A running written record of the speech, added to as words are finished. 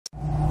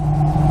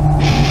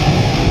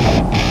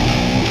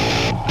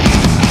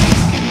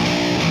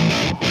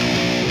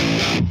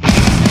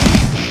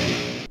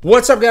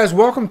What's up, guys?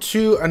 Welcome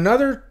to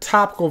another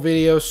topical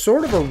video,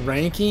 sort of a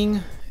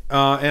ranking,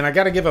 and I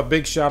got to give a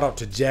big shout out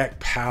to Jack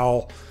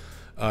Powell.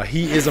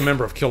 He is a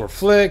member of Killer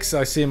Flicks.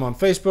 I see him on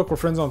Facebook. We're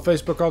friends on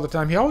Facebook all the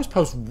time. He always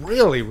posts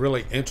really,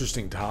 really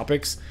interesting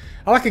topics.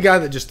 I like a guy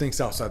that just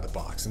thinks outside the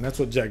box, and that's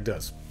what Jack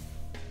does.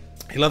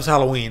 He loves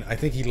Halloween. I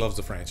think he loves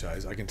the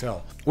franchise. I can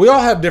tell. We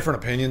all have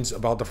different opinions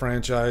about the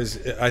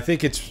franchise. I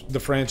think it's the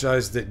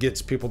franchise that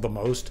gets people the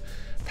most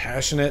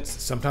passionate,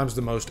 sometimes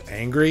the most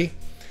angry.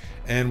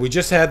 And we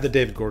just had the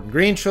David Gordon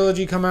Green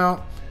trilogy come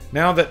out.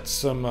 Now that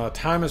some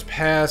time has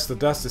passed, the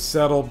dust has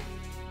settled,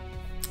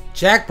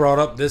 Jack brought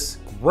up this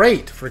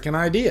great freaking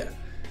idea.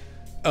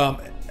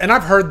 And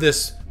I've heard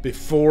this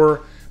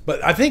before,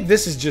 but I think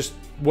this is just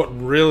what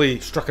really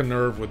struck a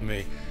nerve with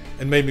me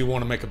and made me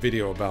want to make a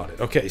video about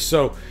it. Okay,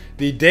 so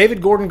the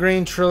David Gordon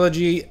Green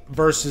trilogy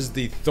versus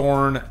the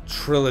Thorn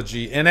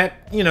trilogy. And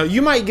that, you know,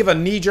 you might give a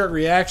knee-jerk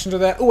reaction to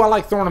that. Oh, I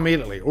like Thorn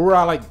immediately. Or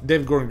I like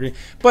David Gordon Green.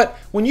 But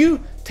when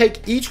you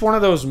take each one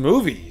of those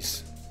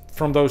movies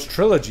from those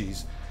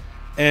trilogies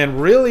and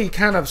really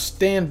kind of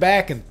stand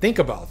back and think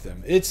about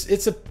them,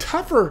 it's a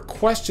tougher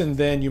question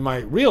than you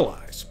might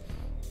realize.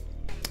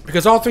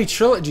 Because all three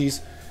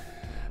trilogies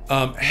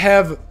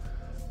have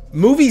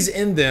movies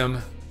in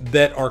them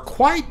that are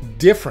quite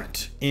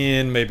different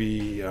in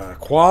maybe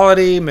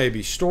quality,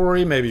 maybe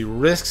story, maybe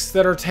risks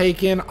that are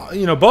taken.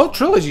 You know, both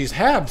trilogies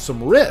have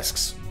some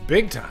risks,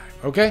 big time,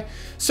 okay?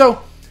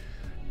 So,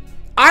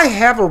 I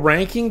have a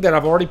ranking that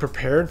I've already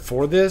prepared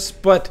for this,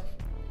 but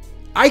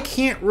I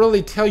can't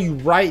really tell you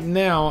right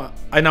now,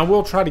 and I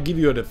will try to give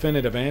you a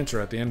definitive answer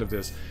at the end of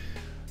this,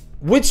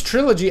 which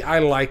trilogy I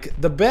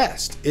like the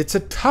best. It's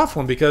a tough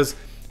one because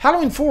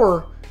Halloween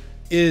 4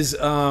 is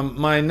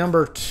my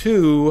number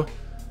 2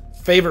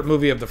 favorite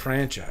movie of the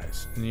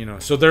franchise, you know,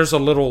 so there's a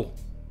little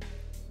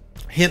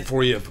hint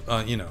for you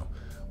of you know,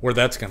 where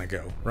that's gonna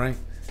go, right?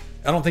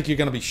 I don't think you're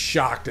gonna be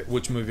shocked at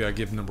which movie I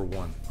give number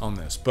 1 on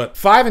this, but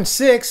 5 and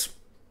 6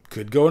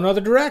 could go another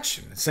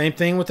direction. Same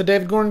thing with the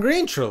David Gordon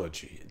Green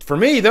trilogy. For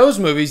me, those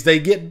movies, they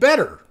get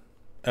better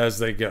as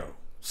they go.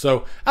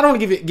 So I don't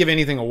want to give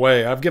anything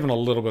away. I've given a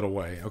little bit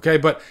away, okay?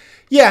 But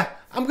yeah,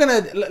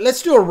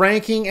 let's do a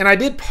ranking. And I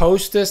did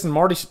post this, and I'm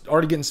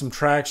already getting some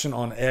traction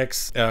on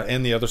X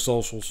and the other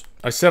socials.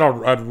 I said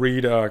I'd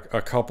read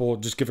a couple,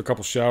 just give a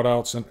couple shout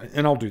outs,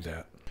 and I'll do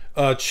that.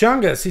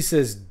 Chungus, he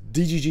says,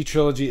 DGG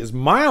trilogy is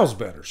miles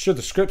better. Sure,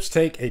 the scripts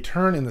take a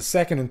turn in the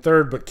second and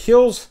third, but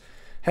Kills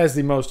has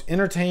the most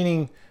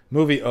entertaining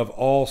movie of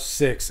all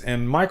 6,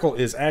 and Michael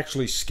is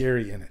actually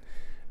scary in it.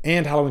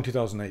 And Halloween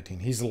 2018.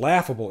 He's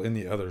laughable in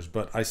the others,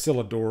 but I still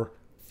adore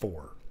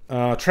 4.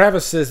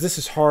 Travis says, this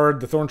is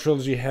hard. The Thorn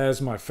trilogy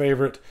has my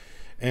favorite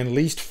and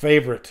least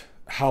favorite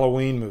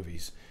Halloween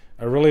movies.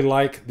 I really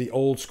like the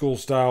old school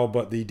style,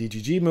 but the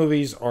DGG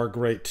movies are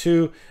great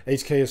too.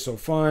 HK is so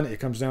fun.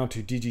 It comes down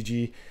to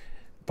DGG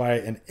by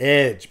an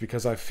edge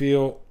because I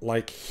feel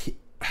like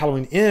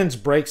Halloween Ends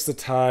breaks the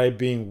tie,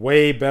 being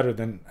way better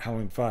than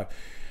Halloween 5.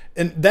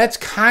 And that's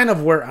kind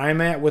of where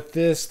I'm at with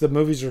this. The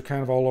movies are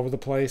kind of all over the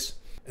place.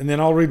 And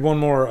then I'll read one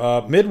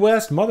more.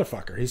 Midwest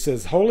Motherfucker. He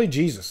says, holy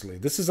Jesus, Lee,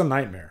 this is a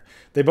nightmare.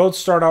 They both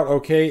start out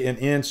okay and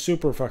end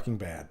super fucking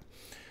bad.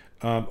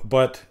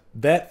 But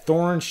that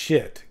Thorn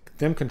shit,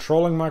 them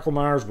controlling Michael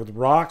Myers with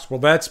rocks, well,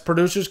 that's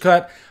producer's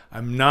cut.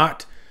 I'm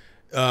not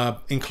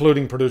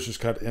including producer's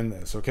cut in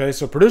this, okay?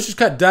 So producer's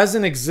cut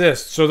doesn't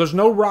exist. So there's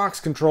no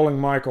rocks controlling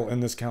Michael in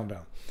this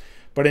countdown.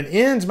 But in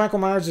Ends, Michael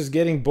Myers is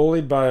getting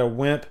bullied by a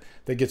wimp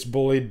that gets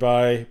bullied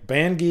by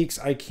band geeks.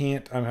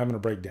 I'm having a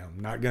breakdown.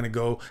 Not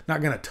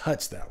gonna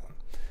touch that one.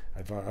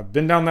 I've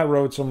been down that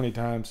road so many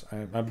times.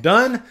 I'm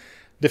done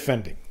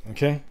defending,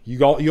 okay?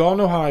 You all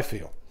know how I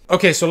feel.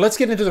 Okay, so let's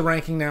get into the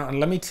ranking now, and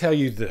let me tell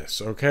you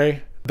this,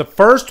 okay? The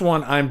first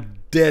one I'm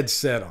dead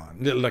set on,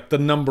 like the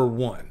number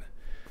 1.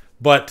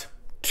 But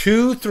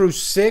 2 through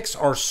 6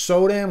 are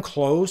so damn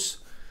close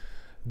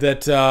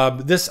that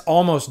this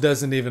almost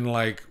doesn't even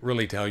like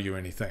really tell you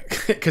anything.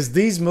 Because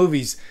these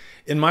movies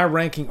in my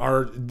ranking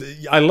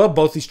I love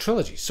both these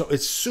trilogies, so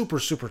it's super,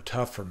 super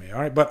tough for me, all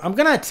right? But I'm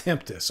going to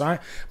attempt this, all right?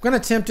 I'm going to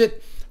attempt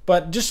it,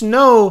 but just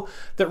know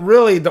that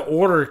really the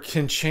order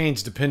can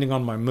change depending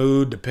on my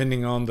mood,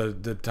 depending on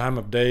the time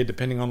of day,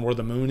 depending on where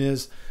the moon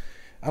is.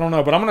 I don't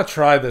know, but I'm going to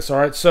try this, all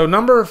right? So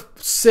number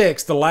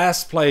 6, the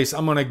last place,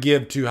 I'm going to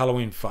give to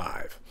Halloween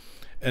 5.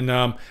 And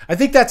I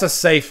think that's a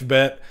safe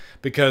bet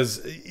because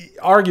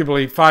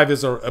arguably 5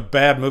 is a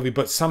bad movie,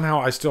 but somehow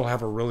I still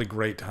have a really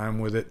great time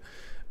with it.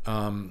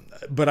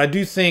 But I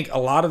do think a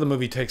lot of the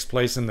movie takes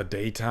place in the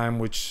daytime,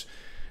 which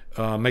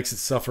makes it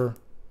suffer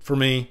for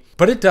me.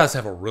 But it does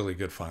have a really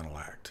good final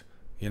act,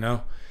 you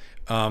know?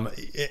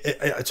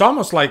 It's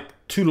almost like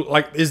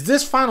is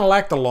this final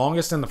act the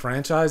longest in the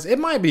franchise? It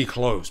might be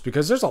close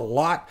because there's a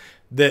lot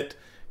that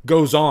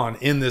goes on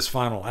in this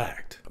final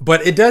act.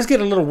 But it does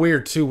get a little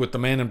weird too with the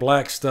Man in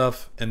Black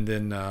stuff, and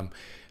then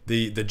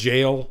the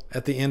jail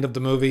at the end of the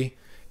movie.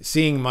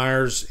 Seeing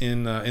Myers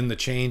in the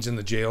chains in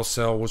the jail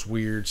cell was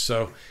weird.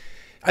 So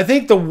I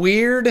think the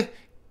weird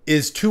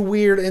is too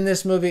weird in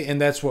this movie, and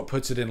that's what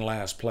puts it in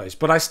last place.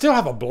 But I still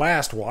have a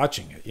blast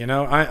watching it. You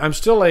know, I'm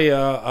still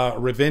a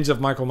Revenge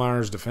of Michael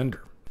Myers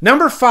defender.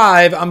 Number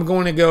 5, I'm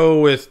going to go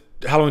with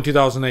Halloween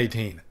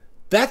 2018.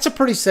 That's a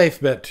pretty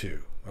safe bet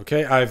too.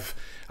 Okay, I've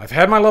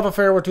had my love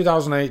affair with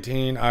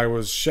 2018. I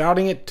was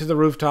shouting it to the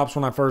rooftops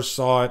when I first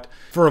saw it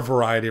for a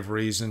variety of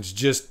reasons.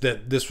 Just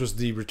that this was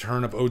the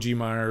return of OG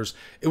Myers.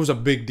 It was a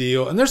big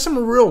deal, and there's some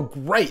real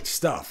great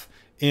stuff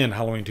in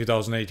Halloween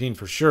 2018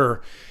 for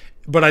sure.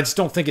 But I just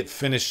don't think it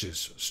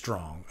finishes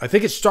strong. I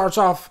think it starts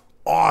off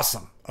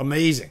awesome,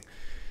 amazing.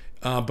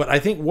 But I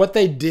think what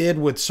they did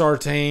with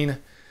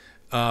Sartain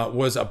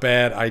was a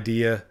bad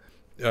idea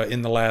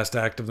in the last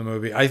act of the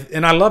movie.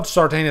 I loved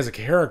Sartain as a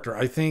character.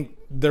 I think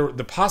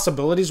the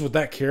possibilities with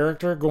that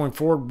character going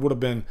forward would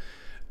have been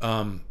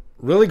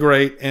really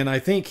great. And I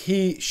think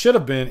he should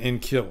have been in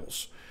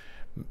Kills.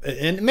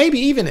 And maybe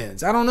even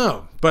Ends. I don't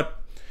know. But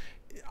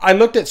I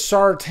looked at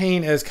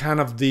Sartain as kind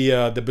of the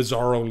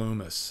Bizarro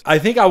Loomis. I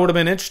think I would have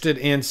been interested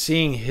in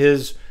seeing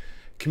his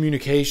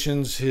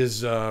communications,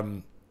 his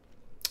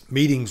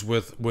meetings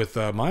with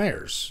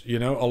Myers, you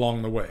know,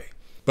 along the way.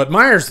 But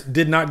Myers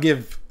did not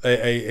give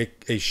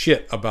a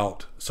shit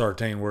about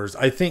Sartain, whereas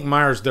I think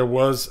Myers, there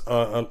was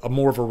a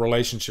more of a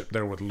relationship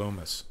there with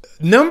Loomis.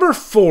 Number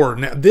 4,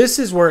 now this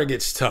is where it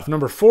gets tough.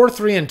 Number 4,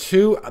 3, and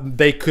 2,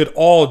 they could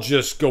all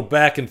just go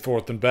back and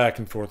forth and back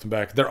and forth and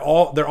back. They're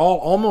all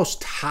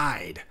almost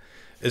tied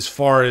as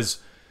far as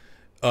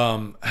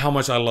how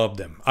much I love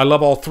them. I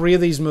love all 3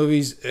 of these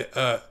movies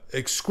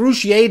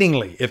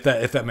excruciatingly, if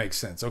that makes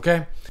sense.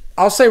 Okay,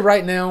 I'll say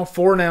right now,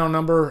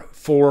 number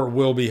 4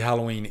 will be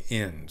Halloween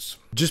Ends,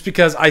 just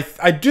because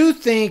I do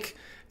think,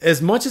 as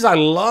much as I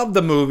love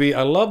the movie,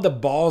 I love the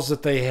balls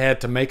that they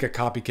had to make a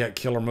copycat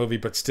killer movie,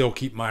 but still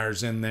keep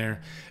Myers in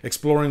there,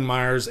 exploring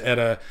Myers at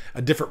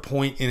a different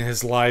point in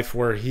his life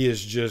where he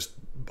is just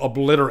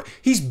obliterated.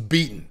 He's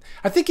beaten.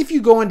 I think if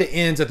you go into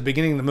Ends at the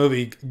beginning of the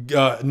movie,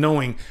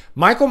 knowing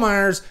Michael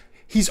Myers,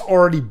 he's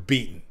already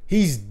beaten.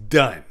 He's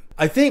done.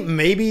 I think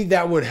maybe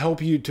that would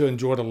help you to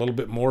enjoy it a little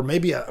bit more.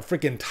 Maybe a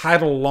freaking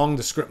title along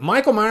the script.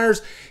 Michael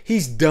Myers,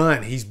 he's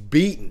done. He's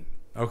beaten.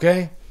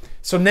 Okay?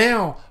 So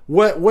now,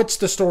 what's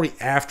the story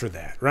after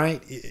that,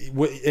 right?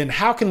 And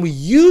how can we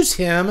use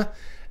him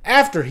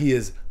after he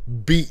is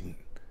beaten?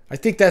 I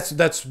think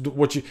that's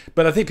what you...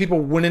 But I think people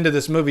went into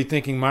this movie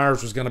thinking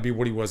Myers was going to be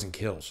what he was in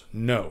Kills.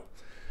 No.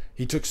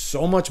 He took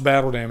so much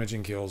battle damage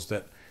in Kills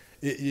that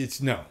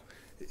it's no.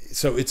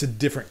 So it's a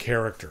different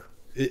character.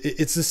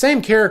 It's the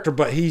same character,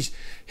 but his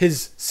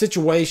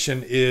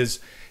situation is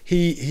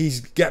he's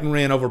gotten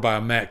ran over by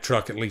a Mack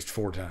truck at least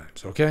 4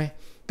 times, okay?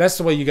 That's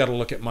the way you got to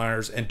look at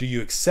Myers. And do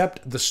you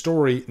accept the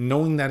story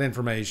knowing that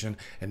information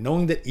and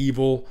knowing that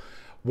evil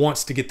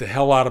wants to get the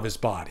hell out of his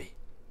body,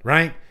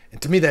 right?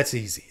 And to me, that's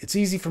easy. It's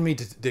easy for me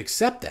to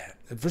accept that.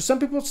 For some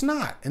people, it's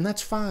not, and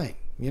that's fine,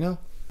 you know?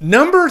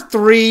 Number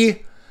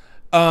 3,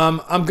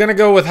 I'm going to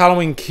go with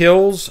Halloween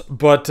Kills,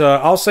 but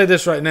I'll say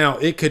this right now.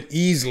 It could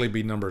easily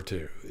be number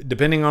 2,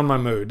 depending on my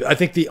mood. I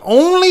think the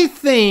only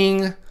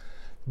thing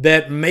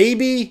that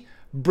maybe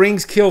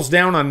brings Kills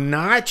down a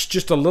notch,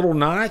 just a little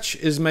notch,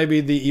 is maybe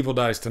the Evil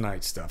Dies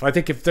Tonight stuff. I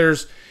think if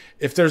there's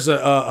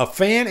a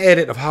fan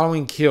edit of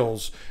Halloween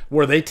Kills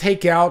where they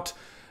take out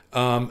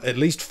at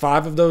least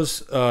 5 of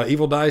those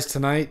Evil Dies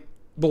Tonight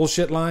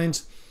bullshit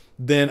lines,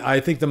 then I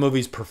think the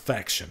movie's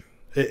perfection.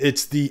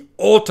 It's the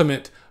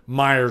ultimate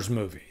Myers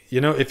movie.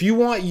 You know, if you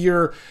want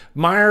your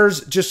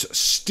Myers just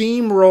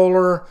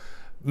steamroller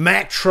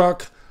Mack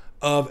truck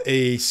of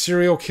a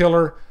serial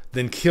killer,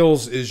 then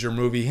Kills is your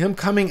movie. Him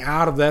coming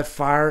out of that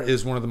fire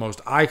is one of the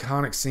most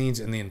iconic scenes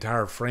in the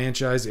entire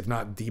franchise, if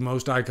not the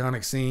most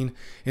iconic scene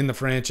in the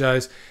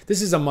franchise.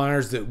 This is a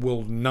Myers that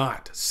will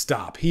not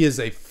stop. He is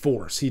a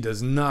force. He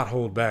does not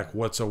hold back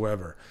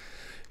whatsoever.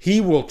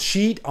 He will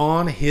cheat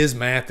on his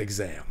math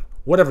exam,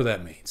 whatever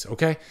that means,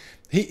 okay?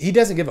 He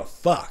doesn't give a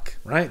fuck,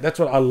 right? That's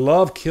what I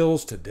love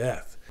Kills to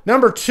death.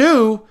 Number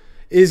 2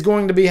 is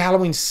going to be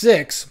Halloween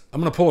 6. I'm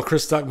going to pull a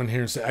Chris Stuckman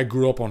here and say I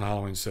grew up on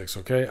Halloween 6,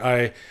 okay?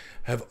 I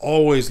have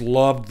always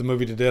loved the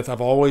movie to death.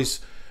 I've always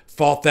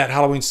fought that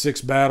Halloween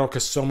 6 battle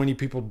because so many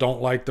people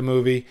don't like the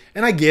movie.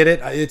 And I get it.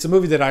 It's a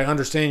movie that I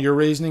understand your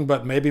reasoning,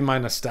 but maybe my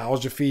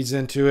nostalgia feeds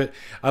into it.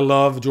 I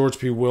love George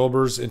P.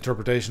 Wilbur's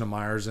interpretation of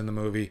Myers in the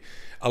movie.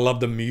 I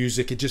love the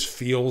music. It just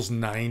feels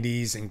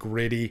 90s and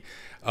gritty.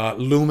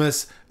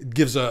 Loomis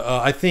gives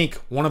I think,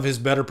 one of his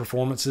better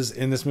performances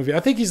in this movie. I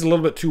think he's a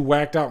little bit too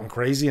whacked out and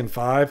crazy in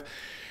 5.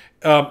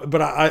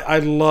 But I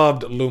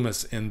loved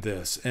Loomis in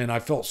this. And I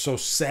felt so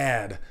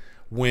sad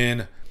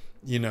when,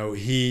 you know,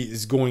 he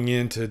is going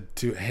in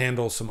to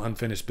handle some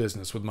unfinished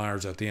business with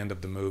Myers at the end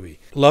of the movie.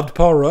 Loved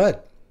Paul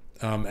Rudd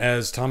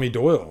as Tommy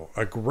Doyle,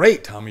 a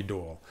great Tommy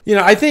Doyle. You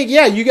know, I think,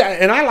 yeah,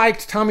 and I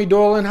liked Tommy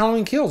Doyle in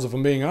Halloween Kills, if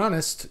I'm being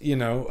honest, you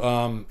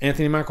know,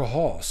 Anthony Michael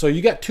Hall. So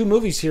you got 2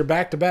 movies here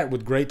back to back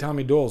with great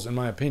Tommy Doyles, in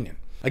my opinion.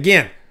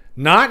 Again,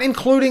 not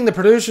including the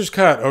producer's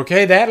cut,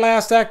 okay? That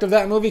last act of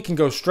that movie can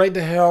go straight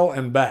to hell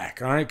and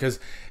back, all right? Because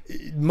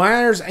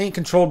Myers ain't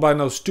controlled by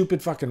no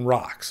stupid fucking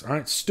rocks. All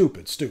right,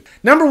 stupid.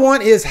 Number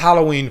 1 is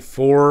Halloween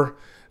 4.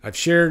 I've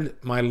shared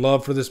my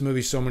love for this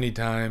movie so many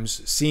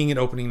times. Seeing it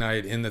opening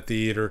night in the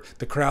theater,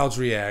 the crowd's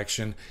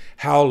reaction,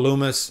 Hal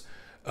Loomis,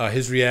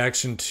 his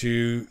reaction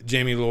to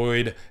Jamie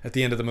Lloyd at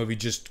the end of the movie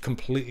just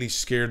completely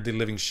scared the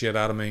living shit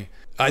out of me.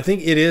 I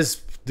think it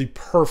is the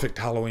perfect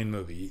Halloween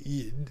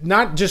movie.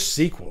 Not just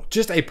sequel,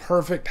 just a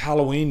perfect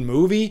Halloween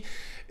movie.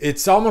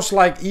 It's almost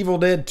like Evil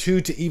Dead 2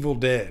 to Evil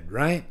Dead,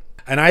 right?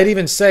 And I'd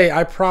even say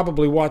I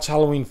probably watched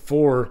Halloween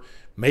 4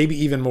 maybe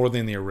even more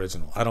than the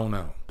original. I don't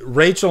know.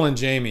 Rachel and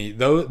Jamie,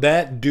 though,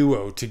 that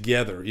duo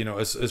together, you know,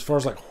 as far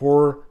as like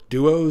horror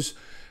duos,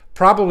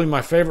 probably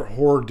my favorite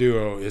horror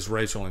duo is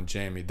Rachel and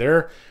Jamie.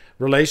 Their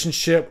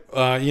relationship,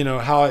 you know,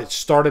 how it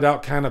started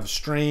out kind of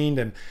strained,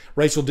 and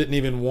Rachel didn't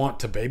even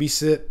want to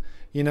babysit.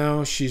 You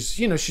know, she's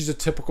a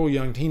typical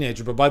young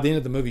teenager, but by the end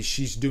of the movie,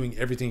 she's doing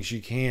everything she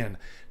can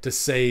to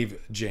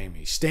save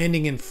Jamie,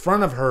 standing in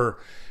front of her,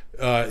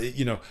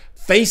 you know,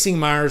 facing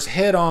Myers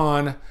head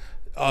on,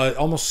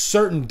 almost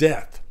certain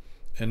death.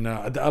 And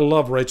I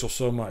love Rachel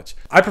so much.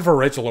 I prefer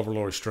Rachel over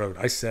Laurie Strode.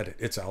 I said it.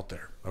 It's out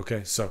there.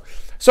 Okay, so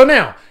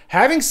now,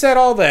 having said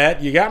all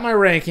that, you got my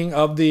ranking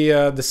of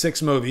the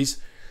 6 movies.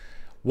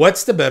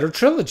 What's the better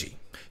trilogy?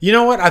 You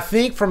know what? I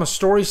think from a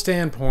story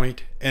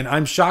standpoint, and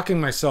I'm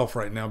shocking myself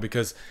right now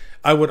because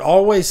I would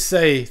always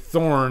say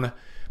Thorn,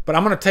 but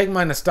I'm going to take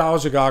my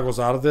nostalgia goggles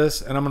out of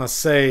this, and I'm going to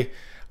say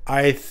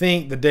I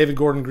think the David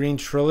Gordon Green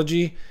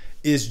trilogy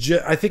is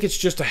just, I think it's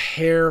just a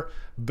hair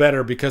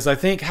better, because I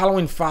think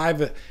Halloween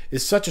 5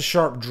 is such a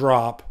sharp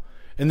drop,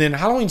 and then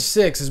Halloween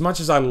 6, as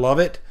much as I love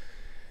it,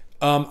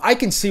 I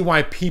can see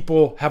why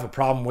people have a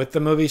problem with the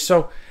movie.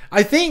 So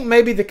I think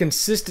maybe the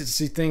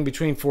consistency thing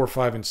between 4,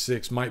 5, and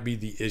 6 might be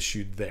the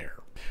issue there.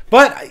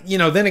 But, you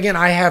know, then again,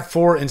 I have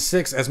 4 and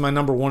 6 as my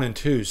number 1 and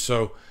 2.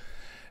 So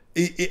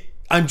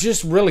I'm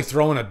just really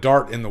throwing a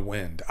dart in the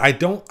wind. I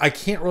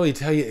can't really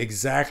tell you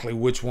exactly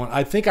which one.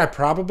 I think I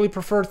probably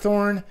prefer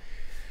Thorn.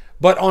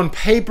 But on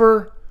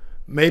paper,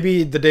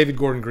 maybe the David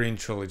Gordon Green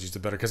trilogy is the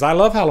better, because I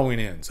love Halloween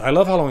Ends. I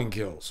love Halloween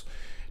Kills.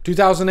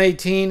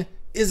 2018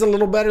 is a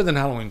little better than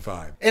Halloween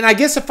 5. And I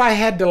guess if I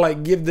had to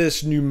like give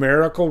this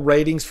numerical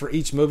ratings for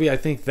each movie, I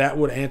think that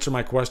would answer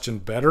my question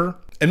better.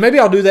 And maybe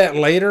I'll do that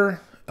later,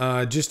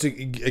 just to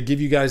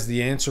give you guys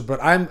the answer. But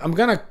I'm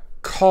going to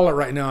call it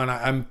right now, and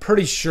I'm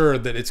pretty sure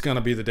that it's going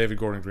to be the David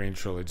Gordon Green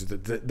trilogy.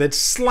 That's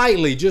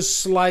slightly,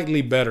 just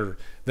slightly better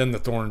than the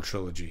Thorn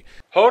trilogy.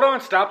 Hold on,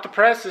 stop the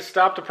presses,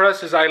 stop the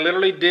presses. I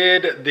literally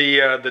did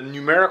the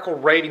numerical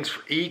ratings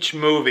for each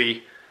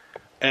movie,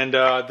 and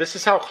this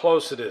is how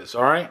close it is,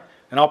 all right?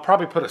 And I'll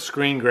probably put a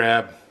screen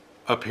grab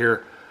up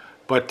here.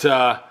 But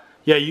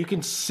yeah, you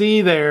can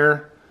see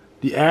there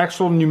the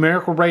actual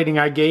numerical rating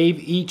I gave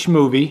each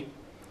movie.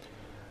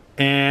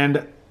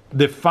 And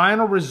the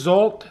final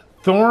result,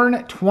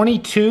 Thorn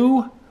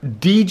 22,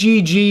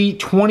 DGG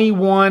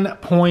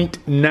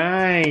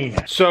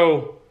 21.9.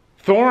 So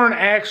Thorn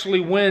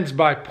actually wins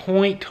by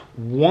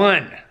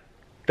 0.1.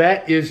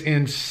 That is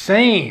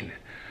insane.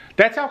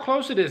 That's how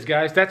close it is,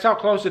 guys. That's how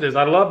close it is.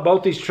 I love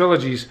both these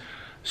trilogies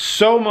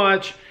so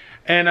much.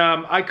 And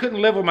I couldn't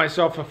live with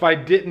myself if I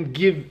didn't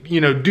give,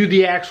 do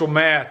the actual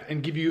math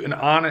and give you an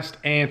honest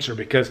answer,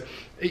 because,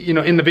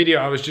 in the video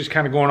I was just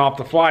kind of going off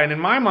the fly. And in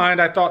my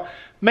mind, I thought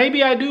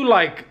maybe I do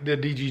like the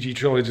DGG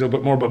trilogy a little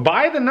bit more. But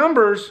by the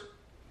numbers,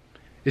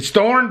 it's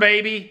Thorn,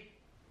 baby.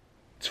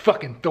 It's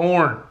fucking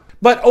Thorn.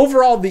 But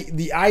overall,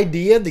 the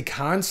idea, the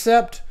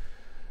concept,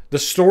 the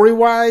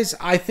story-wise,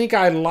 I think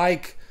I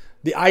like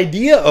the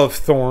idea of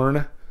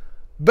Thorn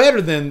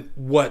better than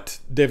what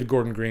David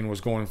Gordon Green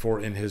was going for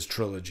in his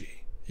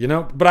trilogy,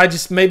 But I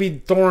just,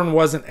 maybe Thorn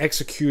wasn't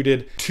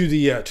executed to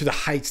the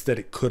heights that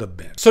it could have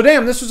been. So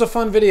damn, this was a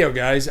fun video,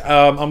 guys.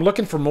 I'm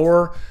looking for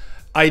more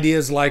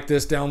ideas like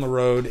this down the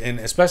road, and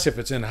especially if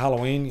it's in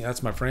Halloween,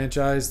 that's my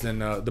franchise, then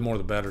the more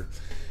the better.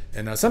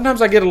 And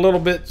sometimes I get a little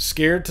bit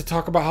scared to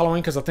talk about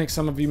Halloween, because I think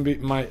some of you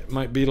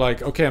might be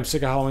like, okay, I'm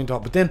sick of Halloween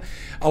talk. But then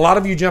a lot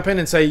of you jump in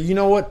and say, you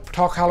know what,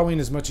 talk Halloween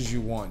as much as you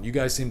want. You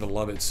guys seem to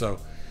love it, so.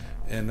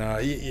 And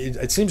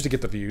it seems to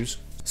get the views.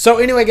 So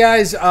anyway,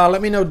 guys, let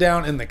me know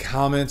down in the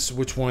comments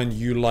which one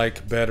you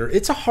like better.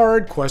 It's a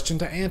hard question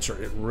to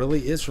answer. It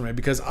really is for me,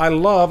 because I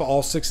love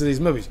all 6 of these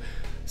movies.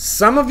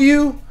 Some of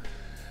you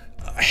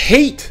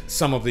hate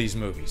some of these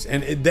movies,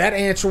 and that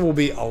answer will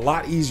be a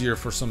lot easier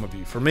for some of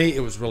you. For me,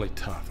 it was really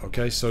tough.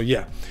 Okay, so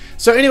yeah.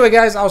 So anyway,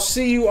 guys, I'll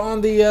see you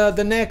on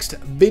the next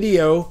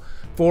video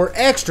for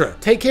Xtra.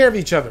 Take care of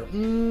each other.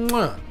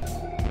 Mwah.